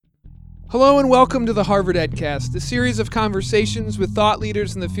Hello and welcome to the Harvard EdCast, a series of conversations with thought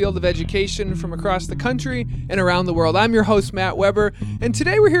leaders in the field of education from across the country and around the world. I'm your host, Matt Weber, and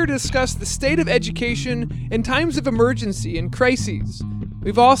today we're here to discuss the state of education in times of emergency and crises.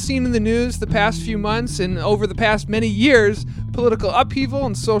 We've all seen in the news the past few months and over the past many years political upheaval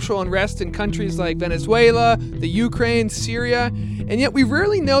and social unrest in countries like Venezuela, the Ukraine, Syria, and yet we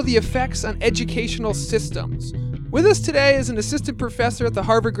rarely know the effects on educational systems. With us today is an assistant professor at the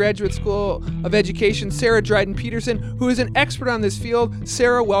Harvard Graduate School of Education, Sarah Dryden-Peterson, who is an expert on this field.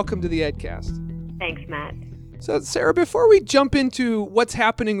 Sarah, welcome to the EdCast. Thanks, Matt. So, Sarah, before we jump into what's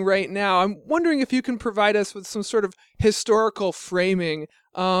happening right now, I'm wondering if you can provide us with some sort of historical framing.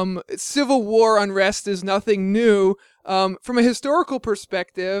 Civil war unrest is nothing new. From a historical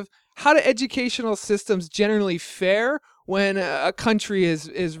perspective, how do educational systems generally fare when a country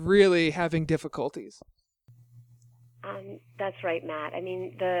is really having difficulties? That's right, Matt. I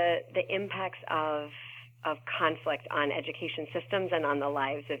mean, the impacts of conflict on education systems and on the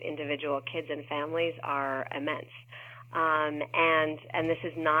lives of individual kids and families are immense. And this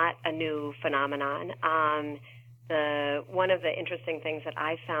is not a new phenomenon. One of the interesting things that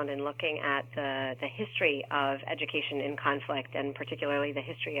I found in looking at the history of education in conflict, and particularly the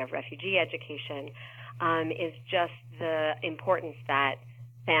history of refugee education, is just the importance that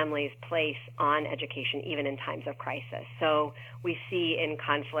families place on education even in times of crisis. So we see in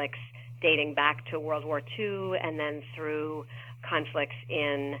conflicts dating back to World War II and then through conflicts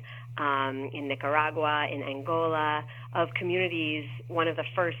in Nicaragua, in Angola, of communities, one of the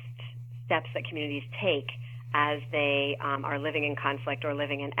first steps that communities take as they are living in conflict or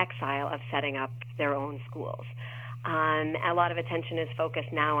living in exile of setting up their own schools. A lot of attention is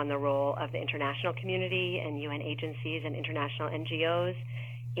focused now on the role of the international community and UN agencies and international NGOs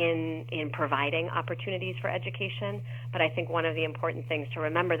in providing opportunities for education. But I think one of the important things to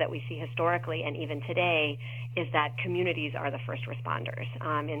remember that we see historically and even today is that communities are the first responders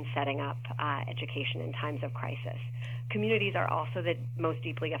in setting up education in times of crisis. Communities are also the most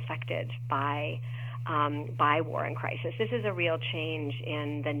deeply affected by war and crisis. This is a real change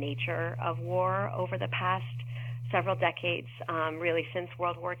in the nature of war over the past several decades, really since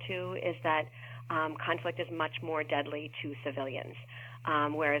World War II, is that conflict is much more deadly to civilians.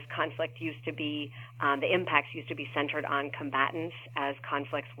 Whereas conflict used to be, the impacts used to be centered on combatants as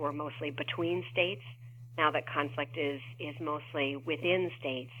conflicts were mostly between states. Now that conflict is mostly within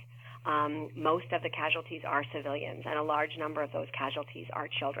states, most of the casualties are civilians, and a large number of those casualties are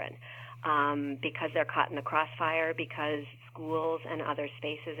children. Because they're caught in the crossfire, because schools and other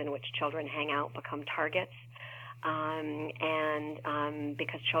spaces in which children hang out become targets, and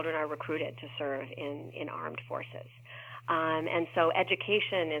because children are recruited to serve in armed forces. And so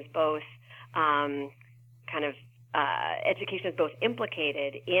education is both education is both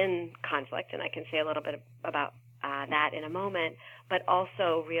implicated in conflict, and I can say a little bit about that in a moment, but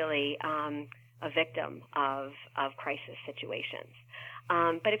also really a victim of crisis situations.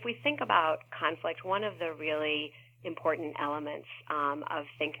 But if we think about conflict, one of the really important elements of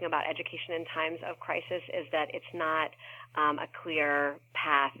thinking about education in times of crisis is that it's not a clear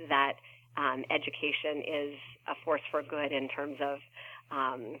path that education is a force for good in terms of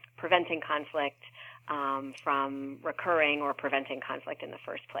preventing conflict from recurring or preventing conflict in the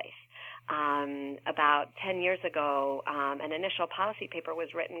first place. About 10 years ago, an initial policy paper was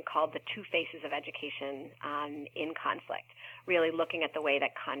written called The Two Faces of Education in Conflict, really looking at the way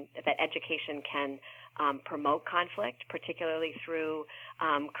that education can promote conflict, particularly through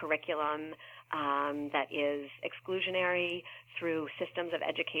curriculum that is exclusionary, through systems of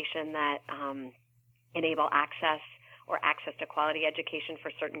education that enable access to quality education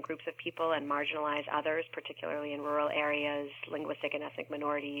for certain groups of people and marginalize others, particularly in rural areas, linguistic and ethnic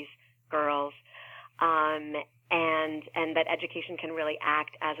minorities, girls, and that education can really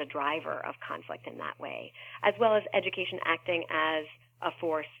act as a driver of conflict in that way, as well as education acting as a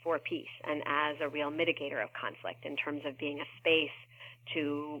force for peace and as a real mitigator of conflict in terms of being a space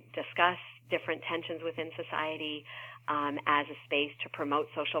to discuss different tensions within society, as a space to promote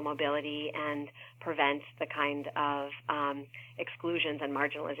social mobility and prevent the kind of exclusions and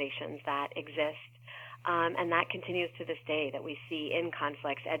marginalizations that exist. And that continues to this day, that we see in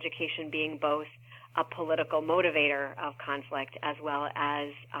conflicts, education being both a political motivator of conflict as well as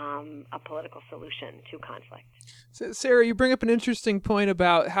a political solution to conflict. So, Sarah, you bring up an interesting point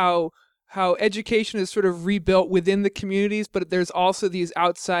about how education is sort of rebuilt within the communities, but there's also these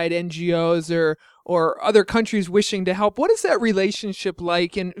outside NGOs or other countries wishing to help. What is that relationship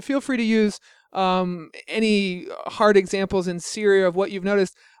like? And feel free to use any hard examples in Syria of what you've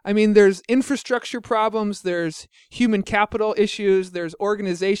noticed. I mean, there's infrastructure problems, there's human capital issues, there's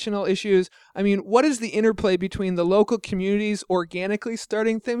organizational issues. I mean, what is the interplay between the local communities organically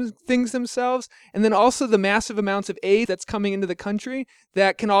starting things themselves, and then also the massive amounts of aid that's coming into the country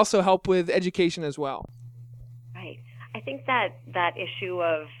that can also help with education as well? Right. I think that issue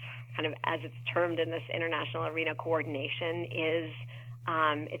of kind of, as it's termed in this international arena, coordination is,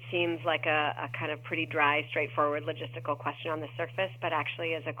 it seems like a kind of pretty dry, straightforward logistical question on the surface, but actually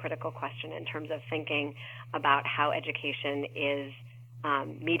is a critical question in terms of thinking about how education is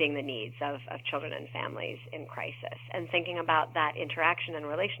meeting the needs of children and families in crisis, and thinking about that interaction and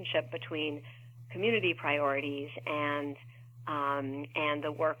relationship between community priorities and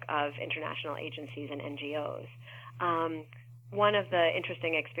the work of international agencies and NGOs. One of the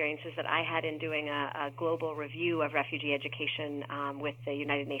interesting experiences that I had in doing a global review of refugee education with the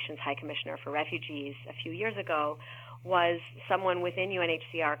United Nations High Commissioner for Refugees a few years ago was someone within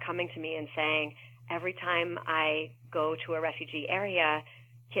UNHCR coming to me and saying, every time I go to a refugee area,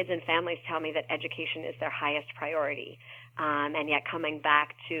 kids and families tell me that education is their highest priority. And yet coming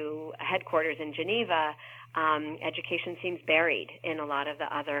back to headquarters in Geneva, education seems buried in a lot of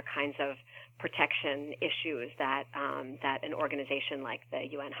the other kinds of protection issues that an organization like the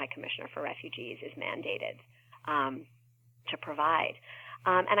UN High Commissioner for Refugees is mandated to provide.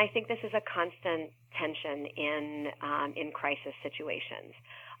 And I think this is a constant tension in crisis situations,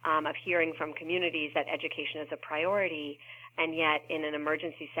 of hearing from communities that education is a priority, and yet in an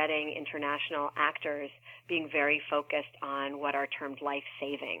emergency setting, international actors being very focused on what are termed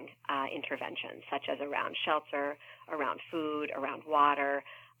life-saving interventions, such as around shelter, around food, around water,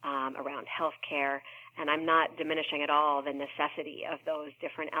 around health care. And I'm not diminishing at all the necessity of those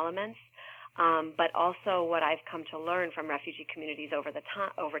different elements. But also what I've come to learn from refugee communities over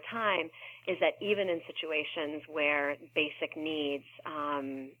time is that even in situations where basic needs,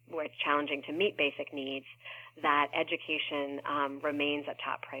 where it's challenging to meet basic needs, that education remains a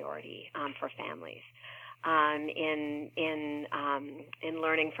top priority for families. In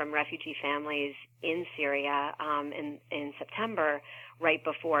learning from refugee families in Syria in September, right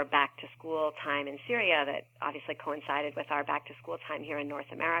before back to school time in Syria, that obviously coincided with our back to school time here in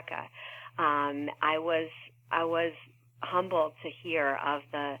North America, I was humbled to hear of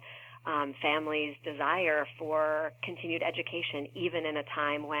the families' desire for continued education, even in a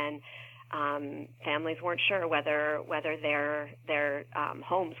time when families weren't sure whether their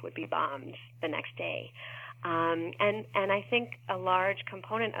homes would be bombed the next day. And I think a large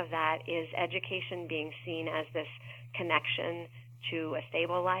component of that is education being seen as this connection to a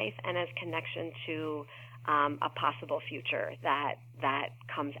stable life and as connection to a possible future that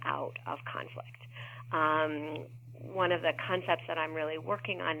comes out of conflict. One of the concepts that I'm really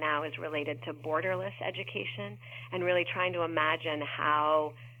working on now is related to borderless education, and really trying to imagine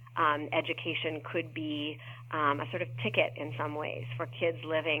how education could be a sort of ticket in some ways for kids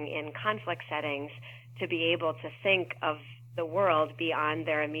living in conflict settings to be able to think of the world beyond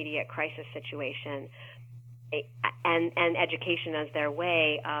their immediate crisis situation, and education as their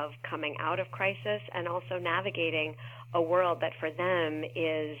way of coming out of crisis and also navigating a world that for them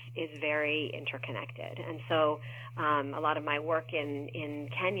is very interconnected. And so a lot of my work in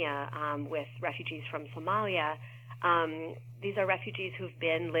Kenya with refugees from Somalia, these are refugees who've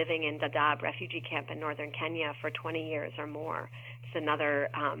been living in Dadaab refugee camp in northern Kenya for 20 years or more. It's another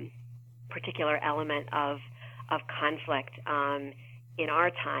particular element of conflict in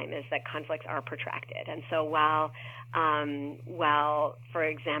our time, is that conflicts are protracted. And so while for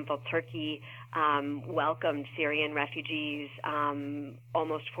example, Turkey welcomed Syrian refugees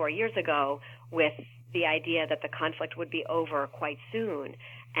almost 4 years ago with the idea that the conflict would be over quite soon,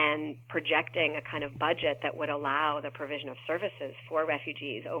 and projecting a kind of budget that would allow the provision of services for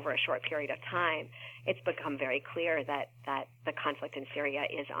refugees over a short period of time, it's become very clear that the conflict in Syria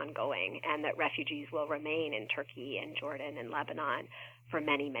is ongoing, and that refugees will remain in Turkey and Jordan and Lebanon for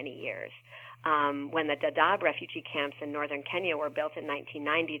many, many years. When the Dadaab refugee camps in northern Kenya were built in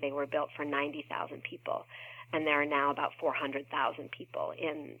 1990, they were built for 90,000 people, and there are now about 400,000 people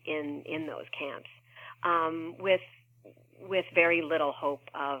in those camps, with very little hope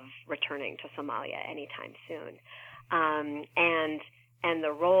of returning to Somalia anytime soon. And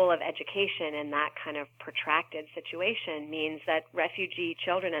the role of education in that kind of protracted situation means that refugee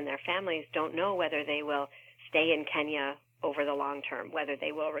children and their families don't know whether they will stay in Kenya over the long term, whether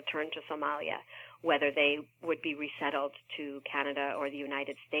they will return to Somalia, whether they would be resettled to Canada or the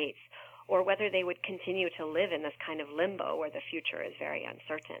United States, or whether they would continue to live in this kind of limbo where the future is very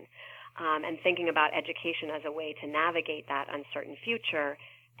uncertain. And thinking about education as a way to navigate that uncertain future,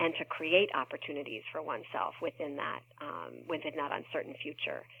 and to create opportunities for oneself within that uncertain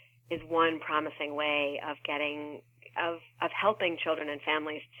future is one promising way of helping children and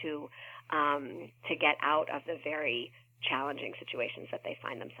families to get out of the very challenging situations that they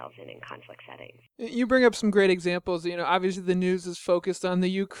find themselves in conflict settings. You bring up some great examples. Obviously the news is focused on the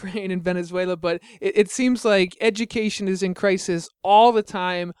Ukraine and Venezuela, but it seems like education is in crisis all the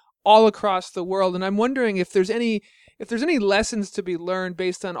time, all across the world. And I'm wondering if there's any lessons to be learned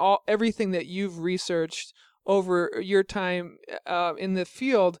based on everything that you've researched over your time in the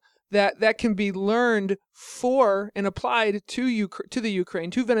field that can be learned for and applied to the Ukraine,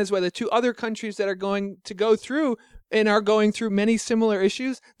 to Venezuela, to other countries that are going to go through and are going through many similar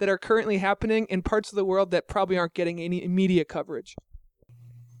issues that are currently happening in parts of the world that probably aren't getting any immediate coverage.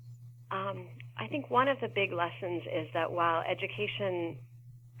 I think one of the big lessons is that while education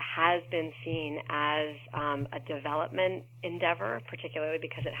has been seen as a development endeavor, particularly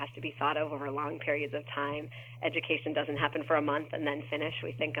because it has to be thought of over long periods of time. Education doesn't happen for a month and then finish.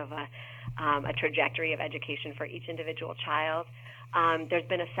 We think of a trajectory of education for each individual child. There's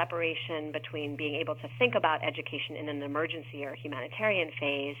been a separation between being able to think about education in an emergency or humanitarian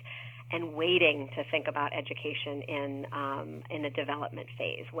phase and waiting to think about education in a development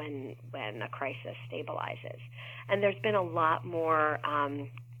phase when a crisis stabilizes. And there's been a lot more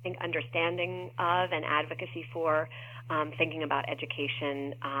understanding of and advocacy for thinking about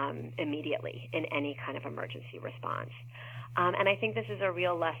education immediately in any kind of emergency response. And I think this is a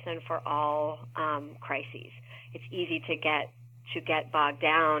real lesson for all crises. It's easy to get bogged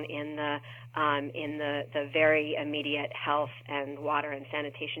down in the very immediate health and water and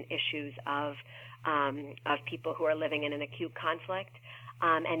sanitation issues of people who are living in an acute conflict.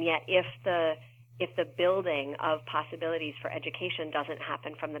 And yet, if the building of possibilities for education doesn't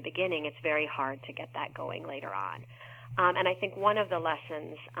happen from the beginning, it's very hard to get that going later on. And I think one of the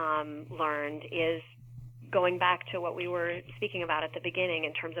lessons learned is going back to what we were speaking about at the beginning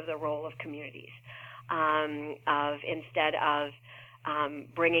in terms of the role of communities. Instead of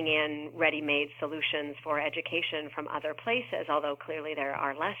bringing in ready-made solutions for education from other places, although clearly there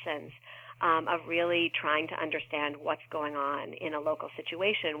are lessons, of really trying to understand what's going on in a local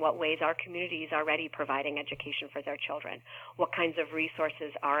situation, what ways our communities are already providing education for their children, what kinds of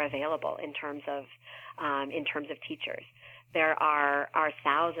resources are available in terms of teachers. There are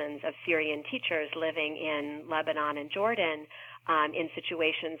thousands of Syrian teachers living in Lebanon and Jordan in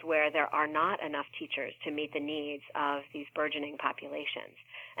situations where there are not enough teachers to meet the needs of these burgeoning populations.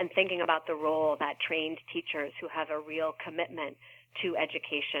 And thinking about the role that trained teachers who have a real commitment to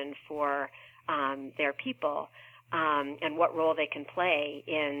education for their people and what role they can play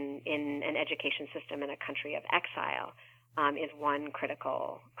in an education system in a country of exile is one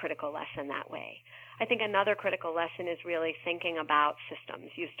critical lesson that way. I think another critical lesson is really thinking about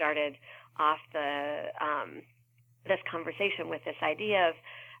systems. You started off this conversation with this idea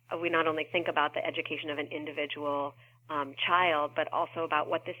of we not only think about the education of an individual child, but also about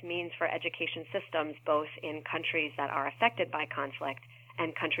what this means for education systems, both in countries that are affected by conflict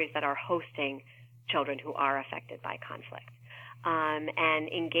and countries that are hosting children who are affected by conflict. And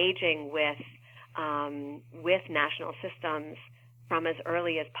engaging with national systems from as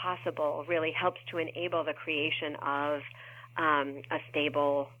early as possible really helps to enable the creation of a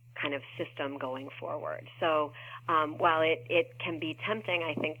stable kind of system going forward. So while it can be tempting,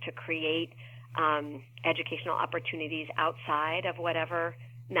 I think, to create educational opportunities outside of whatever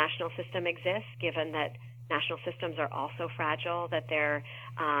national system exists, given that national systems are also fragile, that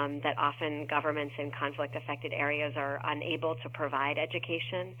that often governments in conflict-affected areas are unable to provide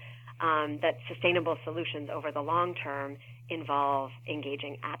education, that sustainable solutions over the long term involve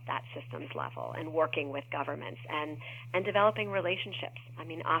engaging at that systems level and working with governments and developing relationships. I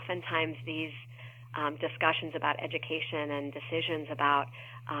mean, oftentimes these discussions about education and decisions about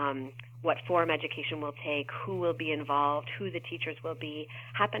what form education will take, who will be involved, who the teachers will be,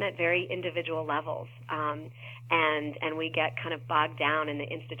 happen at very individual levels. And we get kind of bogged down in the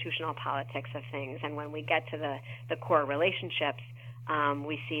institutional politics of things. And when we get to the core relationships,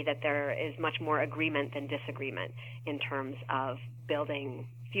 we see that there is much more agreement than disagreement in terms of building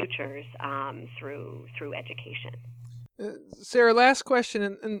futures through education. Sarah, last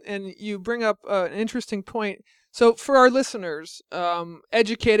question, and you bring up an interesting point. So for our listeners,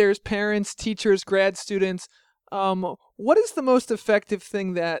 educators, parents, teachers, grad students, what is the most effective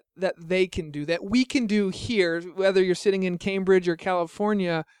thing that they can do, that we can do here, whether you're sitting in Cambridge or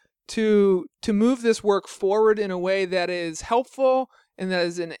California, to move this work forward in a way that is helpful and that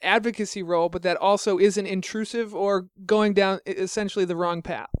is an advocacy role, but that also isn't intrusive or going down essentially the wrong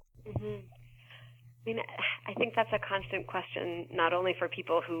path? Mm-hmm. I mean, I think that's a constant question, not only for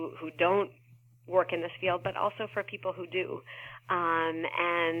people who don't work in this field, but also for people who do. And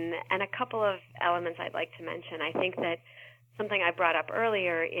a couple of elements I'd like to mention. I think that something I brought up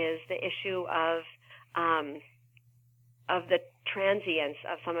earlier is the issue of the transience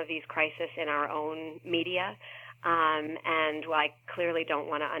of some of these crises in our own media. And while I clearly don't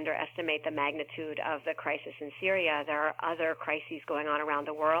want to underestimate the magnitude of the crisis in Syria, there are other crises going on around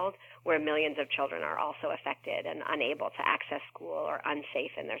the world where millions of children are also affected and unable to access school or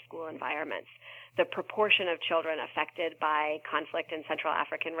unsafe in their school environments. The proportion of children affected by conflict in Central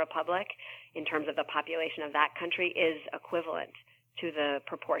African Republic in terms of the population of that country is equivalent to the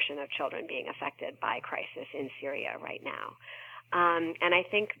proportion of children being affected by crisis in Syria right now. And I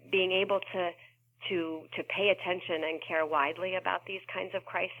think being able to pay attention and care widely about these kinds of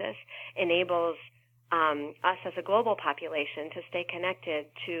crises enables us as a global population to stay connected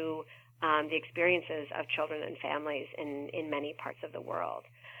to the experiences of children and families in many parts of the world.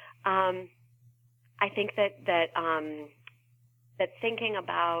 I think that thinking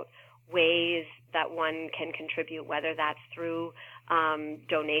about ways that one can contribute, whether that's through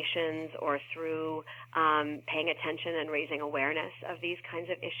donations or through paying attention and raising awareness of these kinds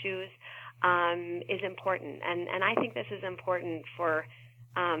of issues, is important, and I think this is important for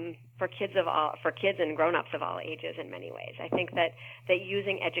kids and grown-ups of all ages in many ways. I think that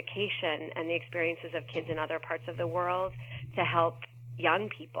using education and the experiences of kids in other parts of the world to help young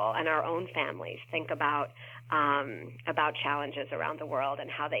people and our own families think about challenges around the world and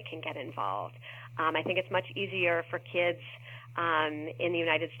how they can get involved. I think it's much easier for kids in the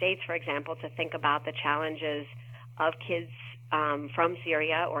United States, for example, to think about the challenges of kids from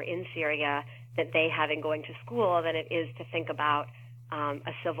Syria or in Syria that they have in going to school than it is to think about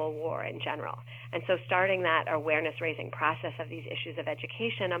a civil war in general. And so starting that awareness-raising process of these issues of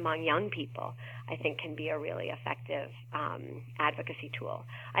education among young people, I think, can be a really effective advocacy tool.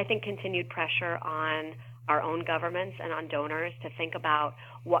 I think continued pressure on our own governments and on donors to think about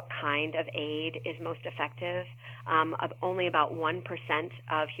what kind of aid is most effective. Only about 1%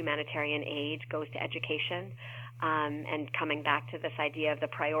 of humanitarian aid goes to education. And coming back to this idea of the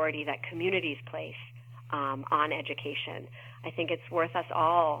priority that communities place on education, I think it's worth us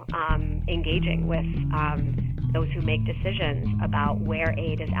all engaging with those who make decisions about where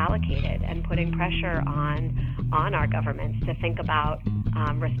aid is allocated and putting pressure on our governments to think about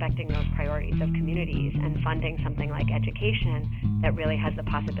respecting those priorities of communities and funding something like education that really has the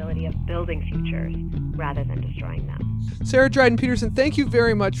possibility of building futures rather than destroying them. Sarah Dryden-Peterson, thank you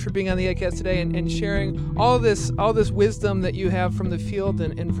very much for being on the EdCast today and sharing all this wisdom that you have from the field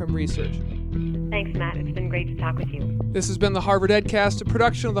and from research. Thanks, Matt. It's been great to talk with you. This has been the Harvard EdCast, a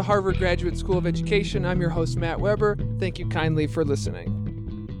production of the Harvard Graduate School of Education. I'm your host, Matt Weber. Thank you kindly for listening.